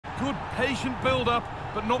Good patient build-up,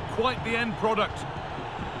 but not quite the end product.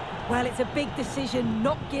 Well, it's a big decision,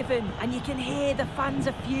 not given, and you can hear the fans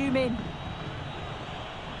are fuming.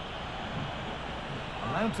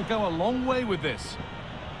 Allowed to go a long way with this.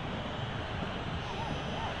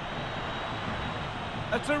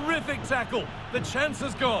 A terrific tackle. The chance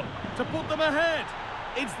has gone to put them ahead.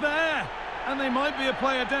 It's there. And they might be a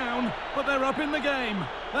player down, but they're up in the game.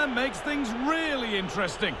 That makes things really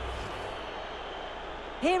interesting.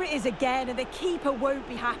 Here it is again, and the keeper won't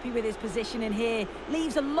be happy with his positioning here.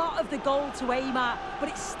 Leaves a lot of the goal to aim at, but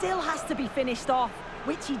it still has to be finished off,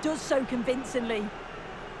 which he does so convincingly.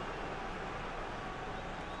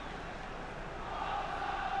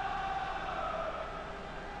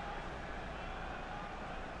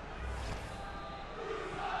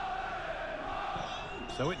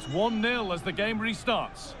 So it's 1-0 as the game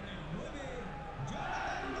restarts.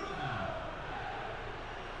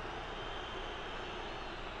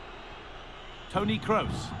 Toni Kroos.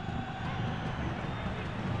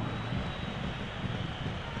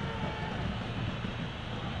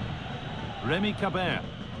 Remy Cabert.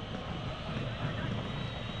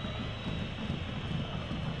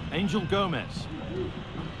 Angel Gomez.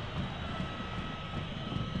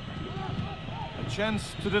 A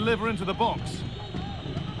chance to deliver into the box.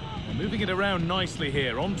 Moving it around nicely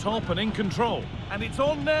here, on top and in control. And it's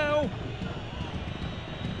on now.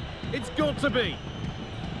 It's got to be.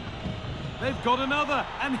 They've got another,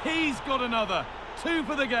 and he's got another. 2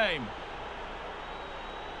 for the game.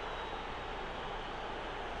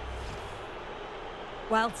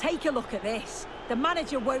 Well, take a look at this. The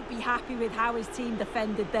manager won't be happy with how his team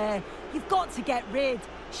defended there. You've got to get rid.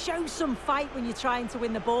 Show some fight when you're trying to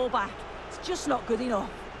win the ball back. It's just not good enough.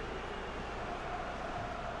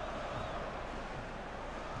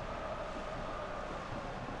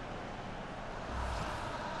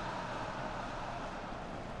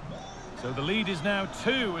 So the lead is now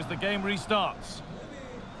 2 as the game restarts.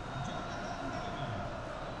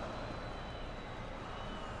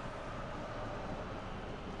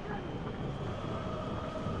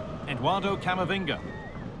 Eduardo Camavinga.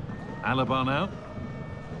 Alaba now.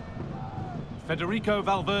 Federico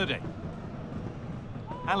Valverde.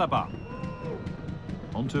 Alaba.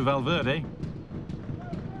 Onto Valverde.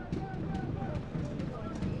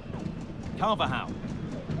 Carvajal.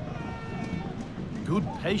 Good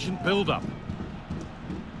patient build-up.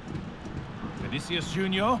 Vinicius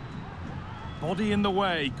Junior. Body in the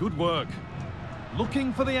way, good work.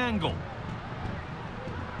 Looking for the angle.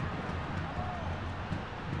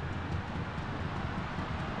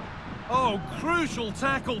 Oh, crucial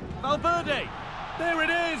tackle. Valverde. There it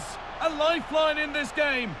is. A lifeline in this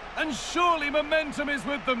game. And surely momentum is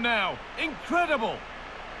with them now. Incredible.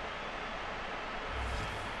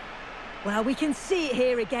 Well, we can see it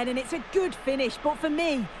here again, and it's a good finish, but for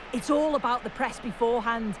me, it's all about the press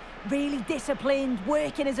beforehand. Really disciplined,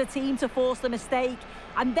 working as a team to force the mistake,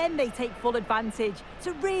 and then they take full advantage. It's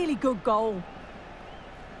a really good goal.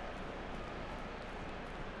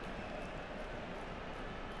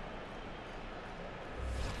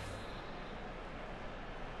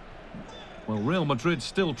 Well, Real Madrid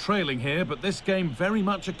still trailing here, but this game very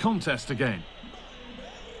much a contest again.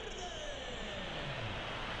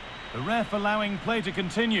 The ref allowing play to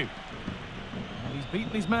continue. And he's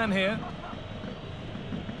beaten his man here.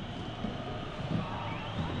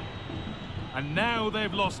 And now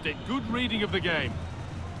they've lost it. Good reading of the game.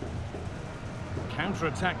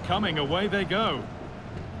 Counter-attack coming, away they go.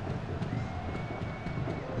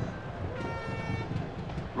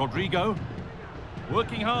 Rodrigo,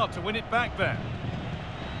 working hard to win it back there.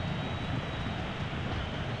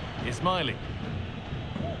 Ismaili.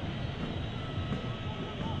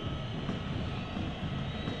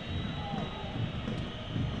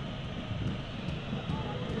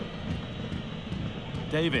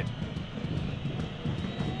 David.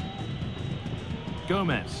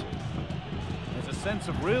 Gomez. There's a sense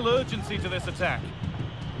of real urgency to this attack.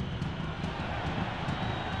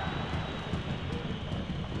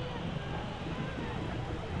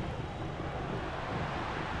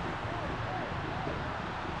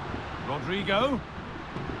 Rodrigo.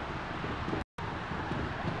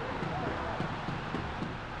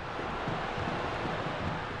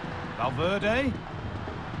 Valverde.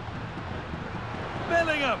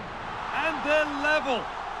 Bellingham, and they're level.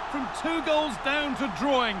 From 2 goals down to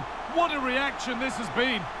drawing. What a reaction this has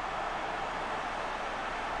been.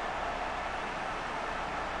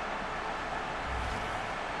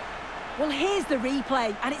 Well, here's the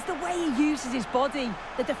replay, and it's the way he uses his body.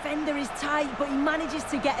 The defender is tight, but he manages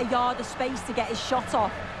to get a yard of space to get his shot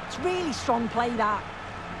off. It's really strong play, that.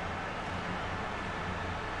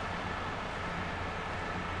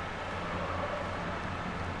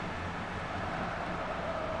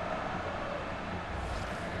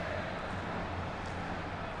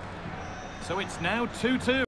 So it's now 2-2.